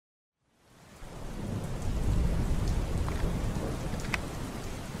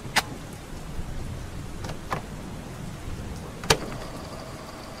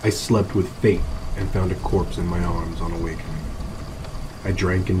slept with fate and found a corpse in my arms on awakening. I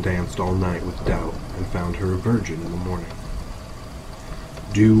drank and danced all night with doubt and found her a virgin in the morning.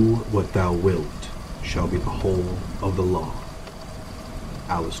 Do what thou wilt shall be the whole of the law.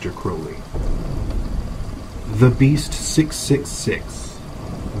 Aleister Crowley. The Beast 666,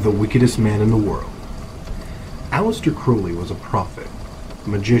 the wickedest man in the world. Aleister Crowley was a prophet,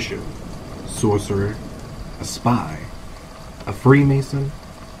 magician, sorcerer, a spy, a Freemason,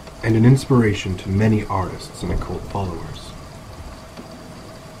 and an inspiration to many artists and occult followers.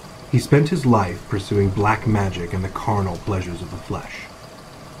 He spent his life pursuing black magic and the carnal pleasures of the flesh.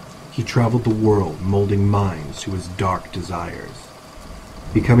 He traveled the world molding minds to his dark desires,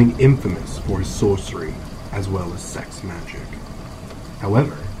 becoming infamous for his sorcery as well as sex magic.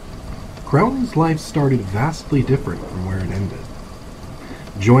 However, Crowley's life started vastly different from where it ended.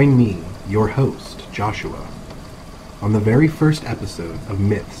 Join me, your host, Joshua, on the very first episode of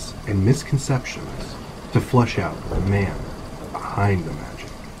Myths and Misconceptions to flesh out the man behind the magic.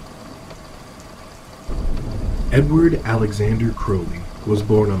 Edward Alexander Crowley was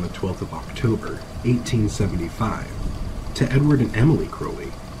born on the 12th of October, 1875, to Edward and Emily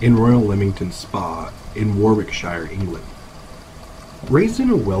Crowley in Royal Leamington Spa in Warwickshire, England. Raised in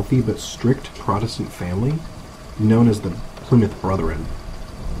a wealthy but strict Protestant family known as the Plymouth Brethren,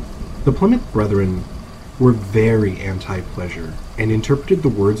 the Plymouth Brethren were very anti-pleasure and interpreted the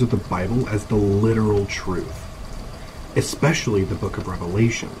words of the Bible as the literal truth, especially the Book of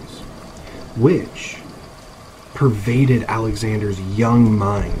Revelations, which pervaded Alexander's young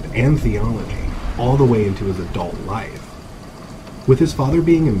mind and theology all the way into his adult life. With his father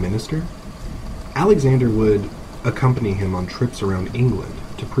being a minister, Alexander would accompany him on trips around England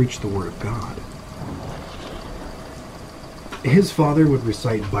to preach the Word of God. His father would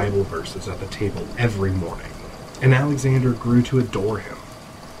recite Bible verses at the table every morning, and Alexander grew to adore him,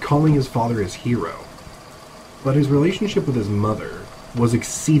 calling his father his hero. But his relationship with his mother was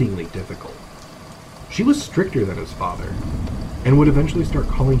exceedingly difficult. She was stricter than his father, and would eventually start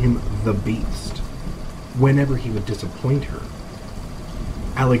calling him the Beast whenever he would disappoint her.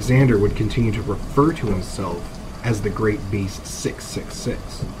 Alexander would continue to refer to himself as the Great Beast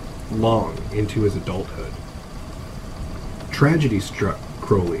 666, long into his adulthood. Tragedy struck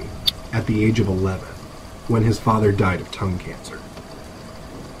Crowley at the age of 11, when his father died of tongue cancer.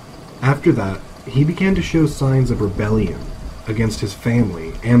 After that, he began to show signs of rebellion against his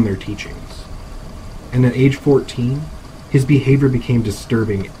family and their teachings. And at age 14, his behavior became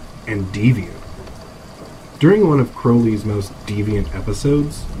disturbing and deviant. During one of Crowley's most deviant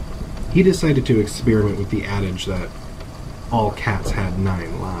episodes, he decided to experiment with the adage that all cats had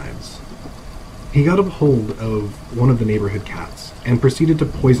 9 lives. He got a hold of one of the neighborhood cats and proceeded to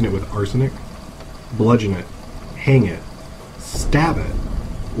poison it with arsenic, bludgeon it, hang it, stab it,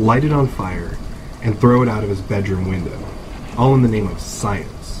 light it on fire, and throw it out of his bedroom window, all in the name of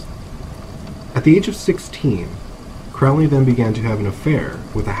science. At the age of 16, Crowley then began to have an affair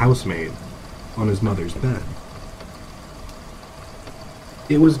with a housemaid on his mother's bed.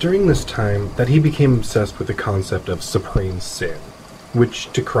 It was during this time that he became obsessed with the concept of supreme sin,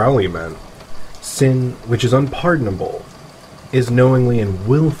 which to Crowley meant sin which is unpardonable is knowingly and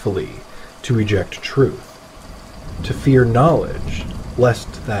willfully to reject truth, to fear knowledge,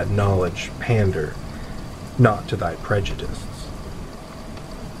 lest that knowledge pander not to thy prejudices.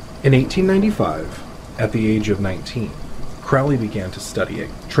 In 1895, at the age of 19, Crowley began to study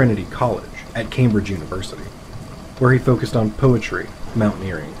at Trinity College at Cambridge University, where he focused on poetry,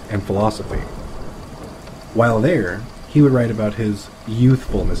 mountaineering, and philosophy. While there, he would write about his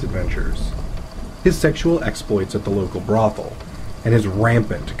youthful misadventures, his sexual exploits at the local brothel, and his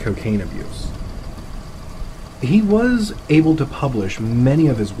rampant cocaine abuse. He was able to publish many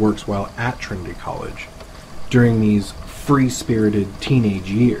of his works while at Trinity College during these free-spirited teenage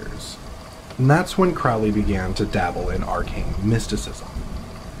years. And that's when Crowley began to dabble in arcane mysticism,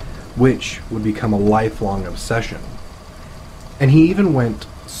 which would become a lifelong obsession. And he even went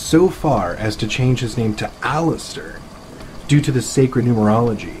so far as to change his name to Aleister due to the sacred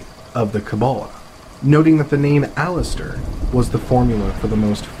numerology of the Kabbalah, noting that the name Aleister was the formula for the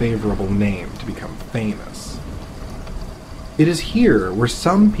most favorable name to become famous. It is here where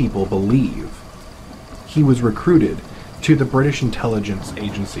some people believe he was recruited to the British intelligence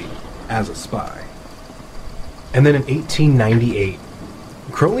agency as a spy. And then in 1898,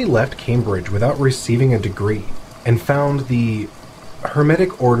 Crowley left Cambridge without receiving a degree and found the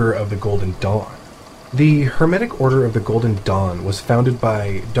Hermetic Order of the Golden Dawn. The Hermetic Order of the Golden Dawn was founded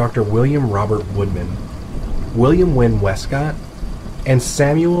by Dr. William Robert Woodman, William Wynne Westcott, and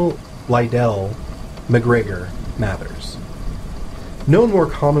Samuel Liddell McGregor Mathers. Known more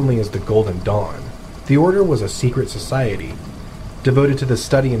commonly as the Golden Dawn, the Order was a secret society devoted to the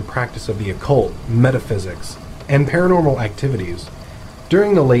study and practice of the occult, metaphysics, and paranormal activities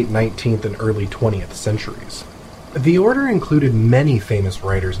during the late 19th and early 20th centuries. The Order included many famous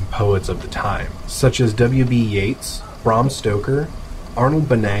writers and poets of the time, such as W.B. Yeats, Bram Stoker, Arnold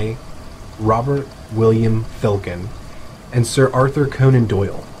Bonnet, Robert William Filkin, and Sir Arthur Conan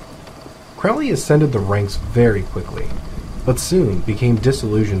Doyle. Crowley ascended the ranks very quickly, but soon became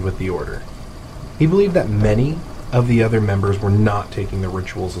disillusioned with the Order. He believed that many of the other members were not taking the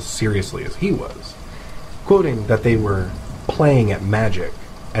rituals as seriously as he was, quoting that they were playing at magic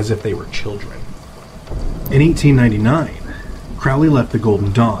as if they were children. In 1899, Crowley left the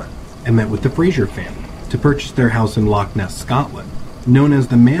Golden Dawn and met with the Fraser family to purchase their house in Loch Ness, Scotland, known as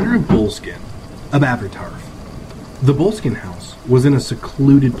the Manor of Boleskine of Abertarf. The Boleskine house was in a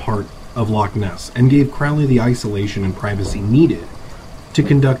secluded part of Loch Ness and gave Crowley the isolation and privacy needed to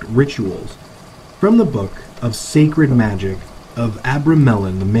conduct rituals from the book of Sacred Magic of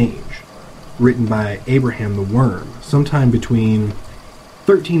Abramelin the Mage, written by Abraham the Worm, sometime between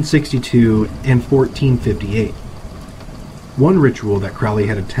 1362 and 1458. One ritual that Crowley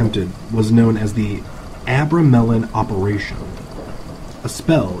had attempted was known as the Abramelin Operation, a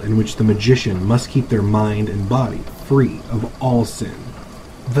spell in which the magician must keep their mind and body free of all sin.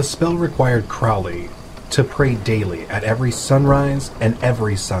 The spell required Crowley to pray daily at every sunrise and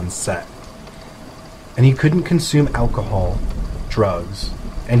every sunset, and he couldn't consume alcohol, drugs,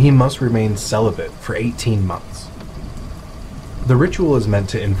 and he must remain celibate for 18 months. The ritual is meant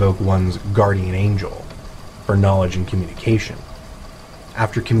to invoke one's guardian angel for knowledge and communication.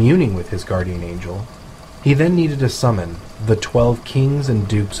 After communing with his guardian angel, he then needed to summon the 12 kings and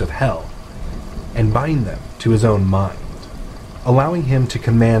dukes of hell and bind them to his own mind, allowing him to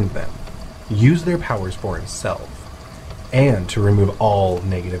command them, use their powers for himself, and to remove all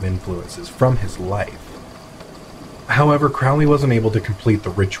negative influences from his life. However, Crowley wasn't able to complete the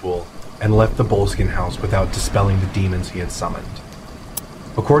ritual and left the Boleskine house without dispelling the demons he had summoned.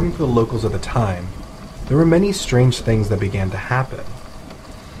 According to the locals at the time, there were many strange things that began to happen,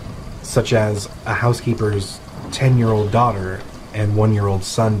 such as a housekeeper's 10-year-old daughter and 1-year-old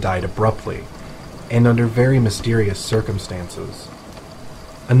son died abruptly and under very mysterious circumstances.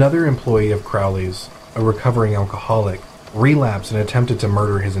 Another employee of Crowley's, a recovering alcoholic, relapsed and attempted to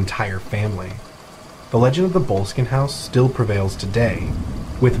murder his entire family. The legend of the Boleskine house still prevails today,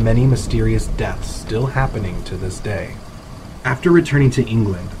 with many mysterious deaths still happening to this day. After returning to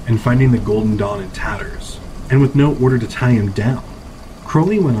England and finding the Golden Dawn in tatters, and with no order to tie him down,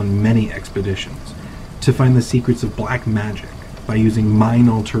 Crowley went on many expeditions to find the secrets of black magic by using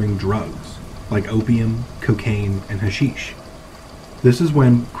mind-altering drugs like opium, cocaine, and hashish. This is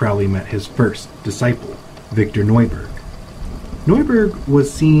when Crowley met his first disciple, Victor Neuburg. Neuburg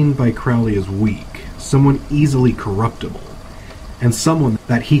was seen by Crowley as weak, someone easily corruptible, and someone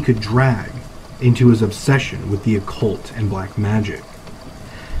that he could drag into his obsession with the occult and black magic.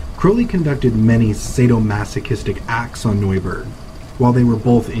 Crowley conducted many sadomasochistic acts on Neuburg while they were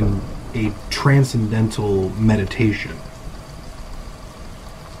both in a transcendental meditation.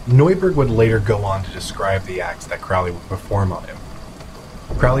 Neuburg would later go on to describe the acts that Crowley would perform on him.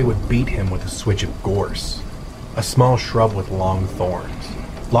 Crowley would beat him with a switch of gorse, a small shrub with long thorns,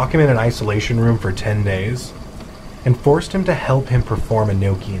 lock him in an isolation room for 10 days, and forced him to help him perform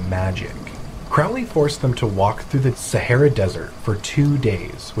Enochian magic. Crowley forced them to walk through the Sahara Desert for 2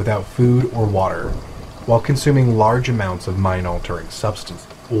 days without food or water, while consuming large amounts of mind-altering substances.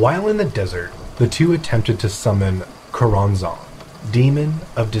 While in the desert, the two attempted to summon Choronzon, demon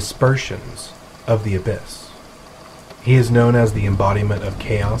of dispersions of the abyss. He is known as the embodiment of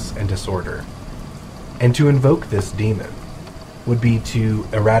chaos and disorder, and to invoke this demon would be to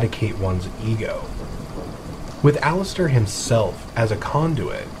eradicate one's ego. With Alistair himself as a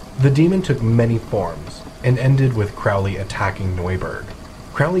conduit, the demon took many forms and ended with Crowley attacking Neuburg.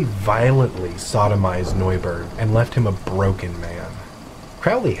 Crowley violently sodomized Neuburg and left him a broken man.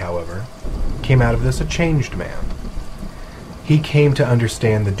 Crowley, however, came out of this a changed man. He came to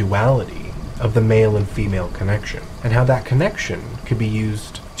understand the duality of the male and female connection, and how that connection could be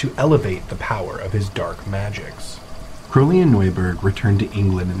used to elevate the power of his dark magics. Crowley and Neuburg returned to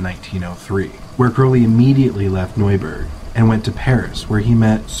England in 1903, where Crowley immediately left Neuburg and went to Paris, where he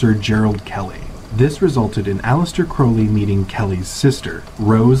met Sir Gerald Kelly. This resulted in Aleister Crowley meeting Kelly's sister,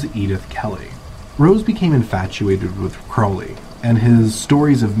 Rose Edith Kelly. Rose became infatuated with Crowley and his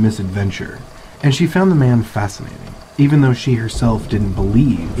stories of misadventure, and she found the man fascinating, even though she herself didn't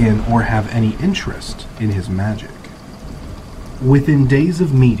believe in or have any interest in his magic. Within days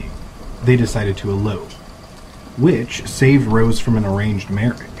of meeting, they decided to elope. which saved Rose from an arranged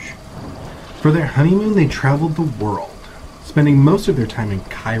marriage. For their honeymoon, they traveled the world, spending most of their time in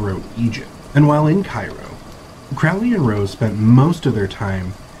Cairo, Egypt. And while in Cairo, Crowley and Rose spent most of their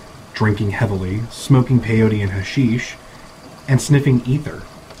time drinking heavily, smoking peyote and hashish, and sniffing ether.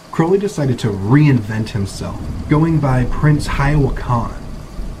 Crowley decided to reinvent himself, going by Prince Hiowa Khan,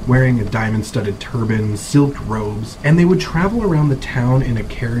 wearing a diamond-studded turban, silk robes, and they would travel around the town in a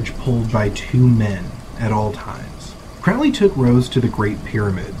carriage pulled by two men at all times. Crowley took Rose to the Great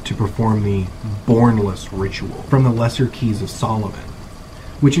Pyramid to perform the Bornless ritual from the Lesser Keys of Solomon,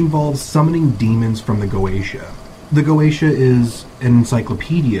 which involves summoning demons from the Goetia. The Goetia is an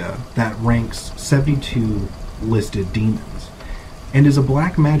encyclopedia that ranks 72 listed demons, and is a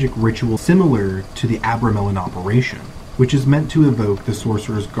black magic ritual similar to the Abramelin operation, which is meant to evoke the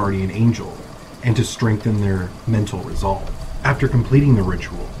sorcerer's guardian angel and to strengthen their mental resolve. After completing the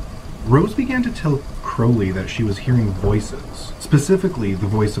ritual, Rose began to tell Crowley that she was hearing voices, specifically the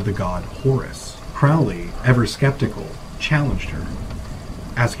voice of the god Horus. Crowley, ever skeptical, challenged her,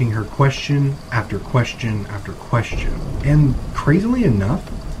 asking her question after question after question, and crazily enough,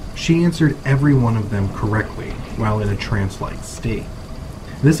 she answered every one of them correctly while in a trance-like state.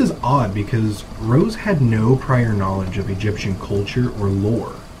 This is odd because Rose had no prior knowledge of Egyptian culture or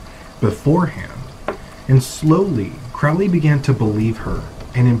lore beforehand, and slowly Crowley began to believe her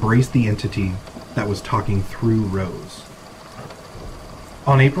and embrace the entity that was talking through Rose.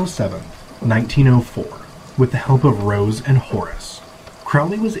 On April 7th, 1904, with the help of Rose and Horus,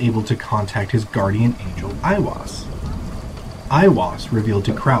 Crowley was able to contact his guardian angel, Aiwass. Aiwass revealed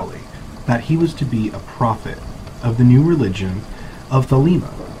to Crowley that he was to be a prophet of the new religion of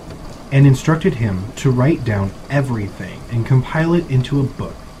Thelema, and instructed him to write down everything and compile it into a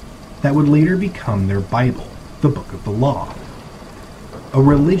book that would later become their Bible, the Book of the Law. A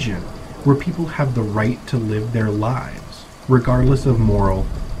religion where people have the right to live their lives, regardless of moral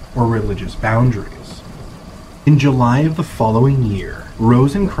or religious boundaries. In July of the following year,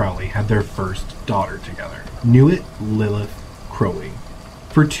 Rose and Crowley had their first daughter together, Nuit Lilith Crowley.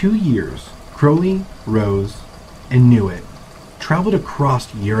 For 2 years, Crowley, Rose, and Nuit traveled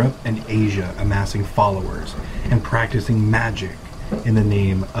across Europe and Asia, amassing followers and practicing magic in the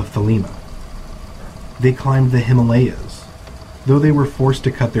name of Thelema. They climbed the Himalayas, though they were forced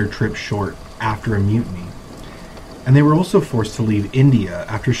to cut their trip short after a mutiny. And they were also forced to leave India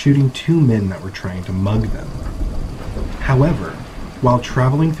after shooting 2 men that were trying to mug them. However, while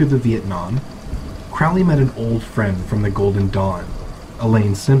traveling through the Vietnam, Crowley met an old friend from the Golden Dawn,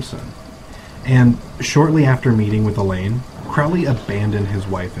 Elaine Simpson, and shortly after meeting with Elaine, Crowley abandoned his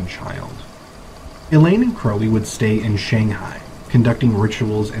wife and child. Elaine and Crowley would stay in Shanghai, conducting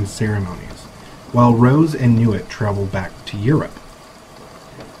rituals and ceremonies, while Rose and Nuit traveled back to Europe.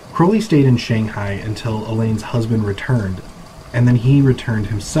 Crowley stayed in Shanghai until Elaine's husband returned, and then he returned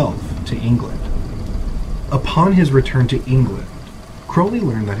himself to England. Upon his return to England, Crowley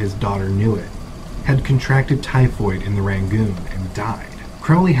learned that his daughter Nuit had contracted typhoid in the Rangoon and died.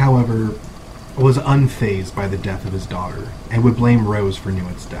 Crowley, however, was unfazed by the death of his daughter and would blame Rose for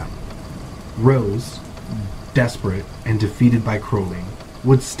Nuit's death. Rose, desperate and defeated by Crowley,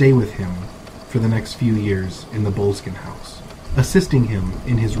 would stay with him for the next few years in the Boleskine house, assisting him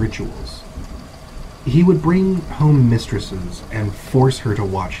in his rituals. He would bring home mistresses and force her to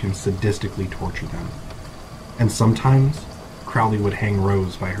watch him sadistically torture them. And sometimes, Crowley would hang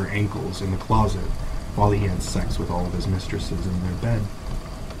Rose by her ankles in the closet while he had sex with all of his mistresses in their bed.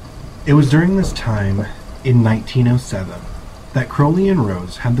 It was during this time, in 1907, that Crowley and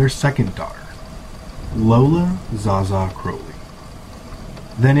Rose had their second daughter, Lola Zaza Crowley.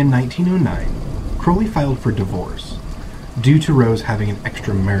 Then in 1909, Crowley filed for divorce, due to Rose having an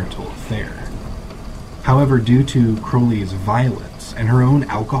extramarital affair. However, due to Crowley's violence and her own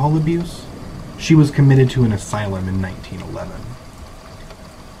alcohol abuse, she was committed to an asylum in 1911.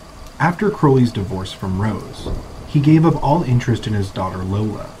 After Crowley's divorce from Rose, he gave up all interest in his daughter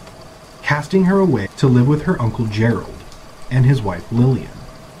Lola, casting her away to live with her uncle Gerald and his wife Lillian.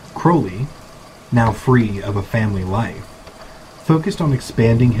 Crowley, now free of a family life, focused on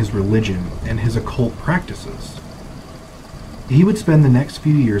expanding his religion and his occult practices. He would spend the next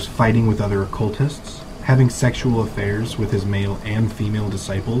few years fighting with other occultists, having sexual affairs with his male and female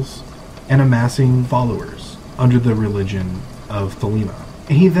disciples, and amassing followers under the religion of Thelema.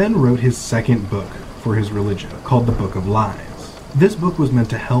 He then wrote his second book for his religion, called the Book of Lies. This book was meant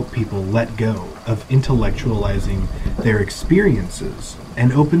to help people let go of intellectualizing their experiences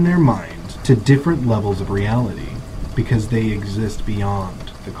and open their mind to different levels of reality, because they exist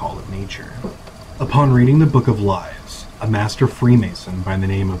beyond the call of nature. Upon reading the Book of Lies, a master Freemason by the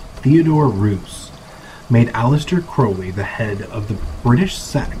name of Theodore Roos made Aleister Crowley the head of the British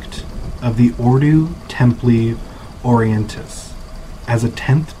sect of the Ordo Templi Orientis as a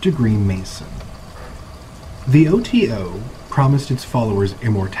 10th degree Mason. The OTO promised its followers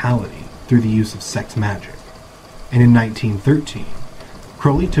immortality through the use of sex magic, and in 1913,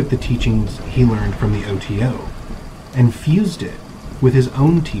 Crowley took the teachings he learned from the OTO and fused it with his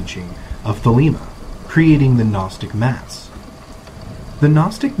own teaching of Thelema, creating the Gnostic Mass. The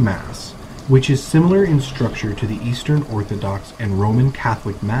Gnostic Mass, which is similar in structure to the Eastern Orthodox and Roman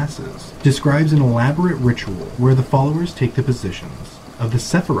Catholic Masses, describes an elaborate ritual where the followers take the positions of the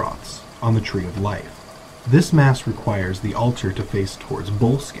Sephiroths on the Tree of Life. This Mass requires the altar to face towards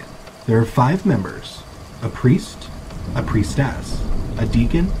Bullskin. There are 5 members, a priest, a priestess, a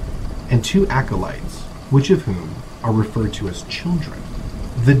deacon, and 2 acolytes, which of whom are referred to as children.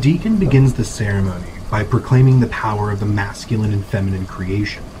 The deacon begins the ceremony by proclaiming the power of the masculine and feminine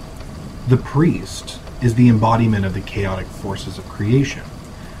creation. The priest is the embodiment of the chaotic forces of creation,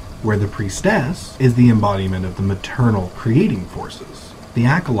 where the priestess is the embodiment of the maternal creating forces. The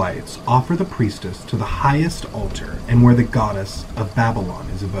acolytes offer the priestess to the highest altar and where the goddess of Babylon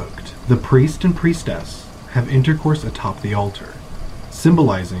is evoked. The priest and priestess have intercourse atop the altar,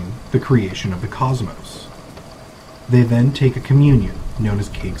 symbolizing the creation of the cosmos. They then take a communion known as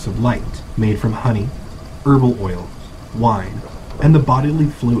cakes of light, made from honey, herbal oils, wine, and the bodily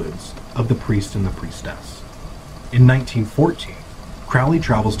fluids of the priest and the priestess. In 1914, Crowley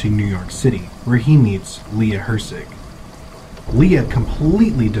travels to New York City, where he meets Leah Hersig. Leah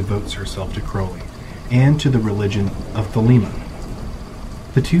completely devotes herself to Crowley and to the religion of Thelema.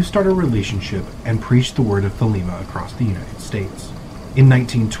 The two start a relationship and preach the word of Thelema across the United States. In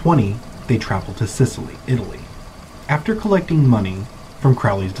 1920, they travel to Sicily, Italy. After collecting money from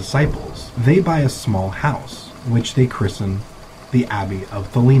Crowley's disciples, they buy a small house, which they christen the Abbey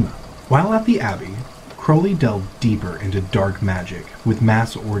of Thelema. While at the Abbey, Crowley delved deeper into dark magic with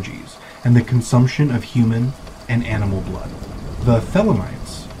mass orgies and the consumption of human and animal blood. The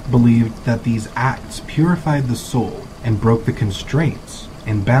Thelemites believed that these acts purified the soul and broke the constraints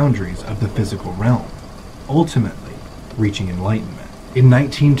and boundaries of the physical realm, ultimately reaching enlightenment. In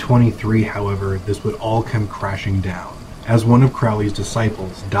 1923, however, this would all come crashing down, as one of Crowley's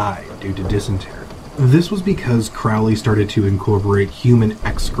disciples died due to dysentery. This was because Crowley started to incorporate human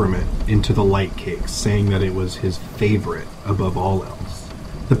excrement into the light cakes, saying that it was his favorite above all else.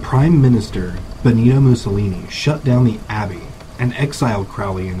 The Prime Minister, Benito Mussolini, shut down the Abbey and exiled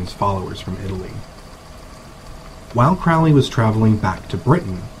Crowley and his followers from Italy. While Crowley was traveling back to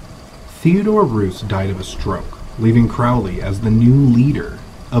Britain, Theodore Roos died of a stroke, leaving Crowley as the new leader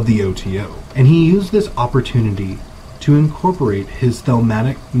of the OTO, and he used this opportunity to incorporate his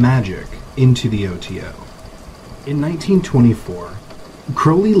Thelematic magic into the OTO. In 1924,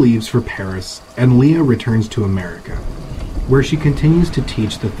 Crowley leaves for Paris and Leah returns to America, where she continues to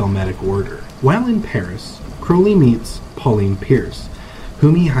teach the Thelematic order. While in Paris, Crowley meets Pauline Pierce,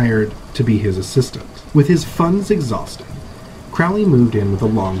 whom he hired to be his assistant. With his funds exhausted, Crowley moved in with a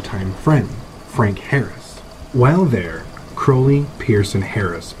longtime friend, Frank Harris. While there, Crowley, Pierce, and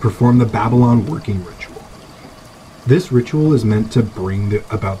Harris perform the Babylon working ritual. This ritual is meant to bring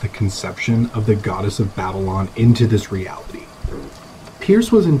about the conception of the goddess of Babylon into this reality.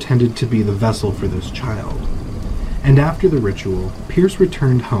 Pierce was intended to be the vessel for this child, and after the ritual, Pierce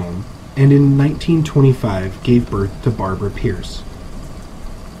returned home and in 1925 gave birth to Barbara Pierce.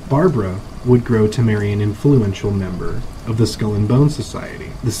 Barbara would grow to marry an influential member of the Skull and Bones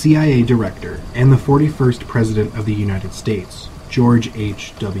Society, the CIA director, and the 41st President of the United States, George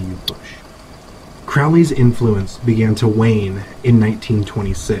H.W. Bush. Crowley's influence began to wane in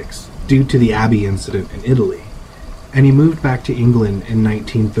 1926 due to the Abbey incident in Italy, and he moved back to England in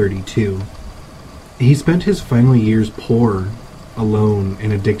 1932. He spent his final years poor, alone,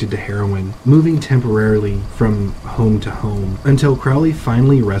 and addicted to heroin, moving temporarily from home to home, until Crowley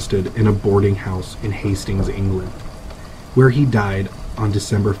finally rested in a boarding house in Hastings, England, where he died on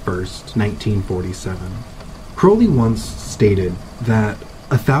December 1st, 1947. Crowley once stated that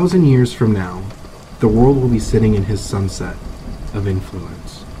 1,000 years from now, the world will be sitting in his sunset of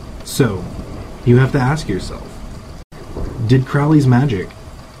influence. So, you have to ask yourself, did Crowley's magic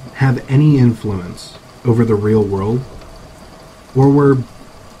have any influence over the real world? Or were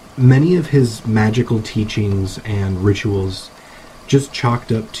many of his magical teachings and rituals just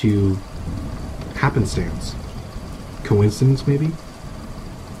chalked up to happenstance? Coincidence, maybe?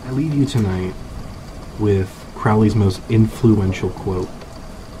 I leave you tonight with Crowley's most influential quote: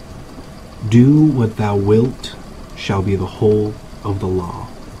 "Do what thou wilt shall be the whole of the law."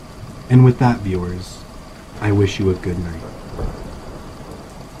 And with that, viewers, I wish you a good night.